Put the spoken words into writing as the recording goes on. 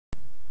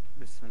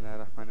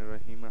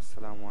Bismillahirrahmanirrahim.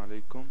 Assalamu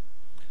alaikum.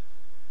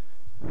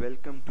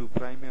 Welcome to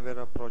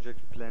Primavera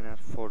Project Planner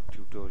 4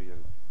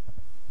 tutorial.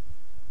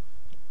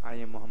 I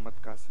am Muhammad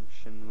Qasim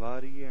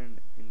Shinwari, and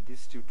in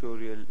this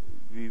tutorial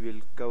we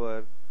will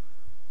cover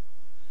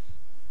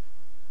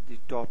the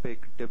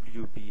topic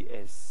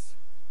WBS,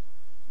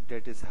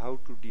 that is how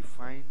to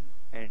define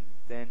and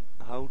then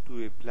how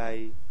to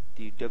apply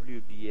the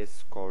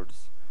WBS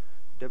codes.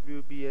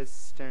 WBS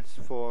stands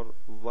for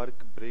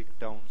Work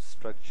Breakdown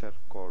Structure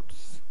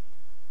Codes.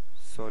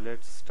 So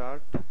let's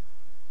start.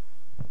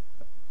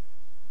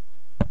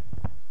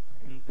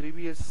 In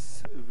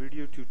previous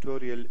video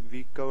tutorial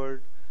we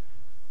covered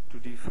to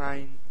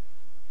define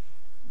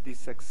the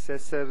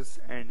successors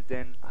and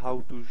then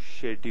how to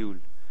schedule,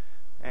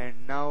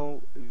 and now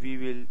we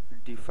will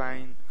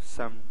define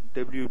some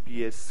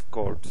WBS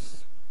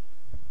codes.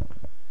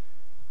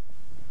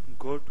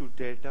 Go to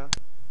data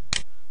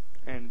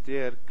and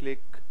there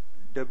click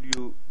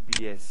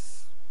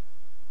WBS.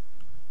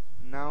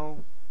 Now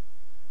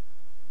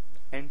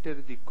enter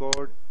the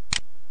code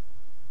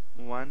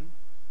 1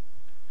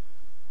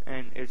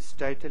 and its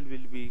title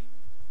will be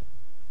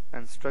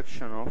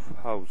construction of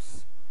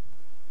house.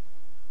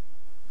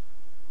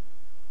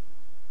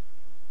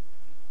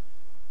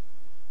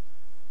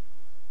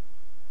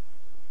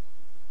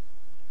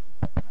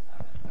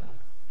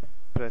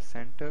 Press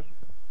enter.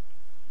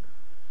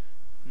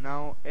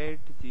 Now add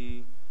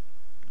the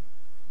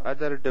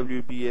other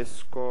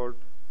WBS code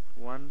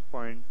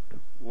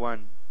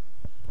 1.1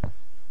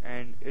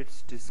 and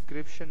its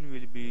description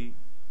will be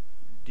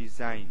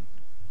design.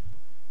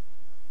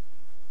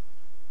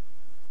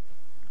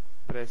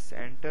 Press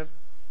enter.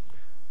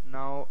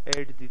 Now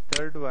add the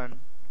third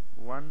one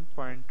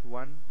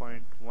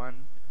 1.1.1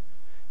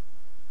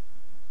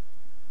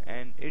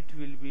 and it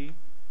will be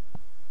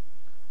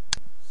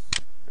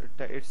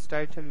its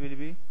title will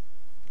be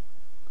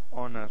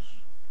owner.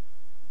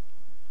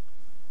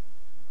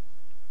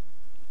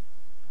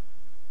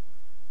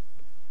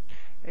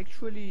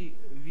 Actually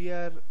we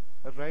are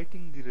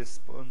writing the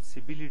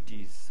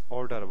responsibilities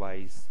order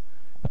wise.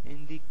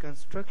 In the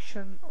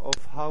construction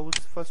of house,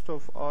 first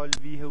of all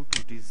we have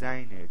to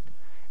design it,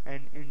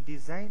 and in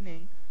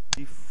designing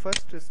the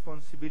first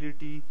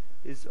responsibility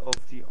is of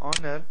the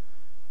owner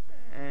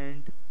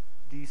and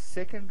the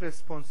second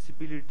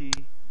responsibility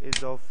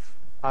is of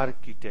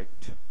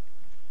architect.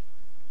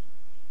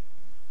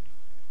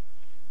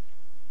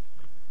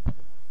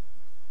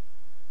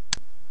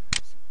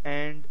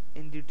 And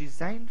in the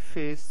design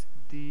phase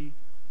the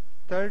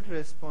third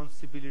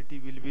responsibility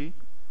will be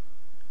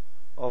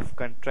of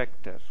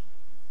contractor.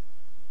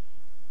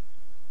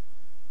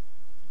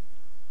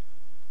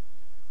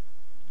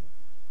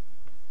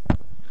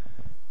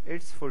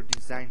 It's for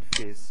design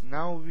phase.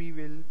 Now we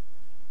will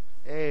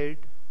add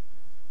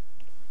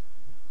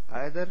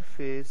other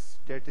phase,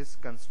 that is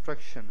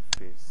construction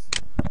phase.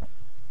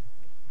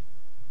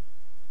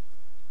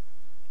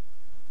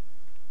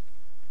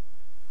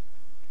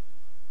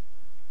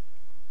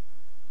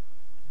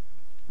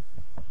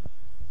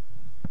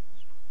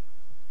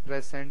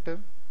 Press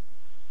enter.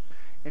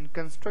 In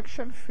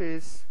construction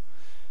phase,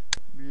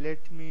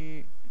 let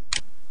me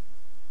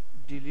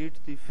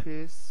delete the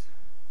phase.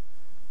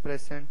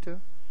 Press enter.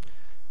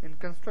 In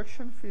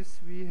construction phase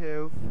we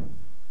have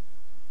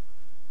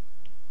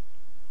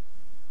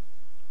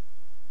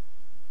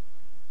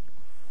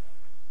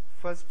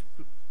first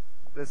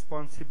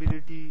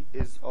responsibility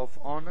is of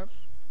owner.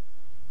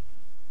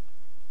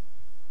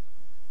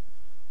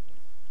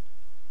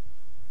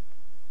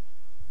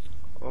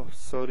 Oh,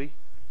 sorry.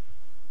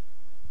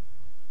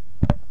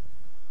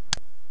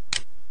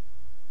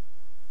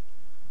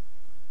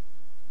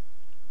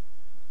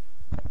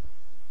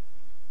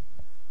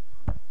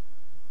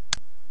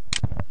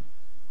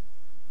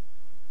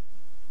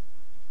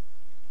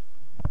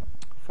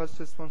 First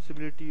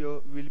responsibility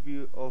will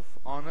be of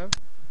owner,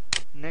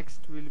 next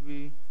will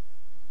be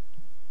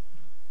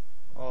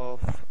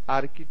of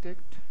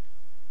architect,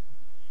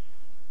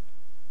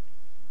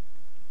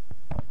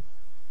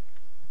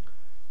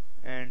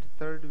 and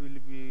third will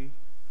be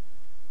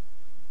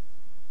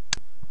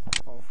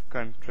of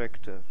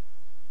contractor.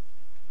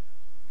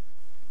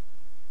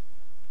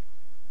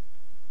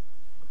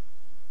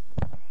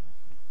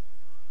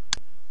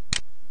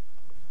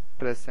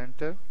 Press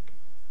enter.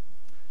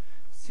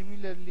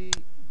 Similarly,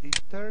 the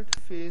third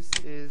phase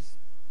is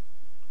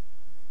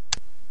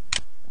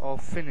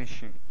of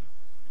finishing.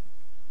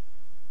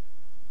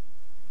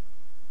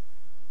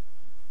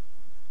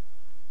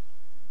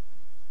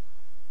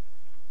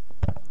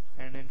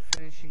 And in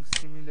finishing,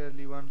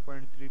 similarly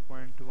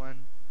 1.3.1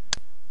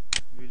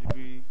 will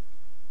be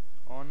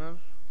owner.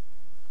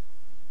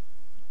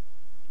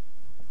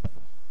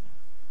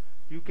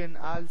 You can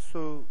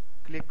also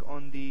click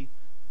on the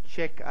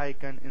check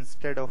icon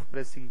instead of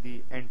pressing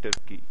the enter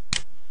key.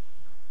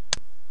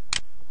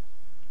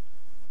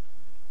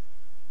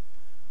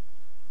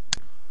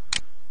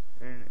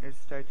 And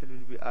its title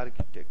will be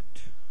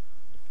architect.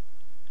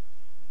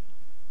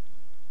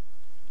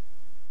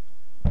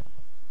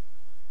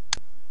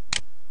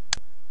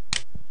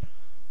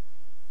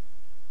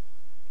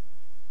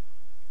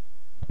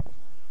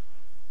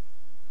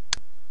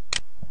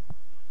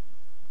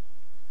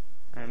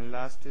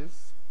 last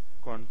is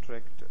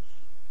contractor.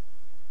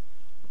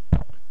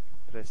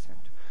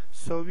 Present.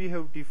 So we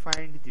have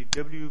defined the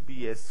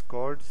WBS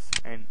codes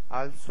and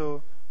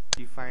also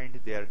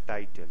defined their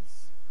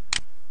titles.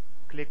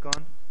 Click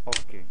on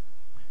OK.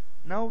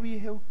 Now we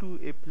have to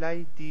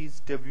apply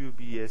these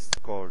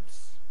WBS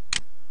codes.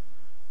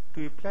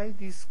 To apply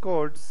these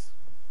codes,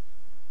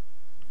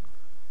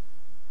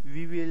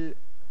 we will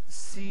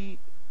see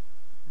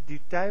the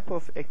type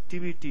of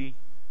activity,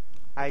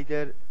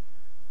 either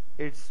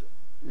it's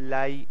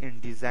lie in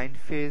design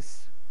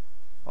phase,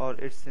 or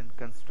it's in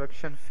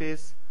construction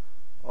phase,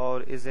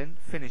 or is in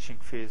finishing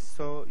phase.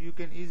 So you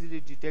can easily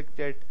detect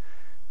that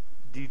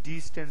the D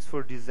stands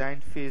for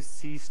design phase,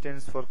 C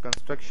stands for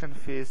construction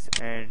phase,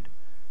 and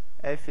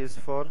F is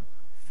for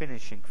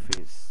finishing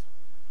phase.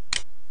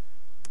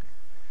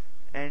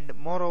 And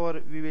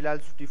moreover, we will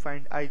also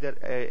define either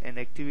an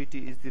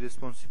activity is the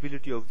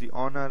responsibility of the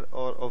owner,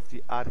 or of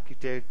the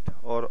architect,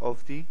 or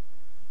of the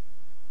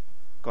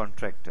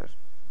contractor.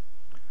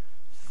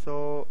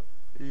 So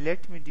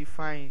let me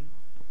define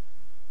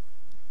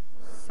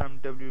some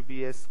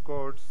WBS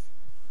codes.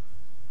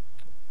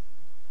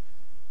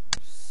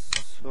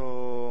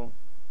 So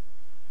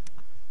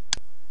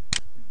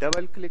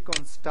double click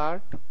on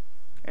start,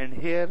 and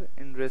here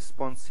in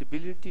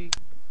responsibility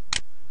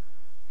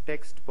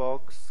text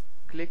box,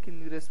 click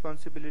in the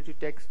responsibility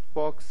text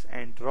box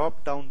and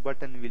drop down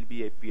button will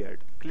be appeared.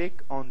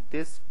 Click on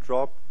this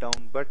drop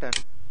down button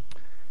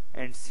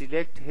and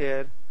select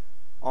here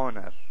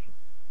owner.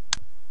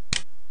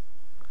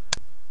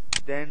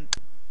 Then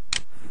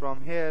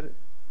from here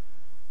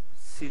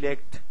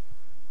select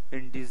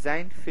in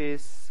design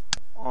phase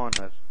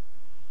owner.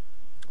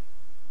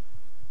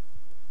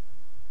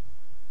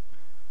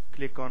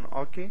 Click on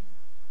OK.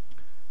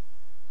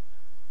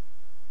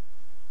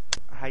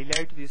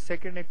 Highlight the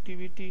second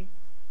activity.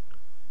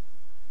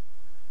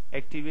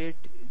 Activate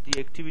the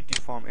activity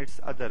form. It's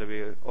other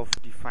way of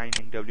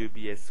defining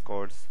WBS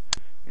codes.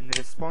 In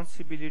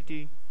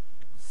responsibility,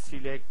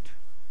 select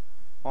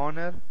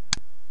owner,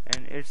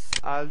 and it's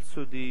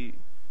also the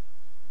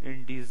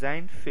in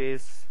design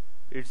phase,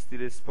 it's the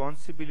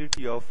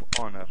responsibility of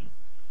owner.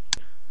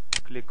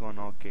 Click on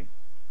OK.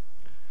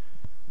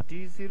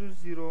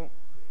 D0011,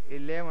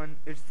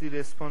 it's the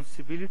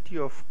responsibility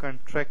of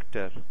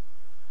contractor.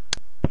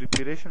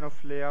 Preparation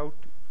of layout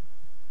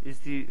is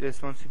the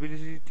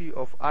responsibility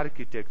of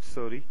architect,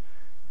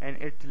 and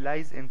it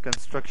lies in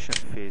construction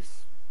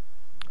phase.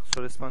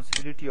 So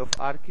responsibility of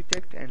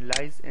architect and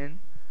lies in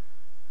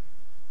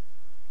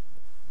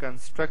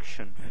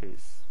construction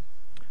phase.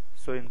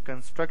 So in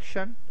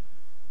construction,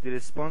 the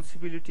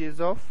responsibility is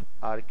of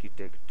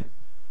architect.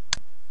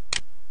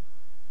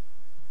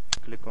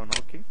 Click on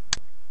OK.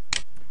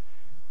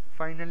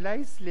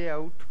 Finalize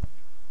layout.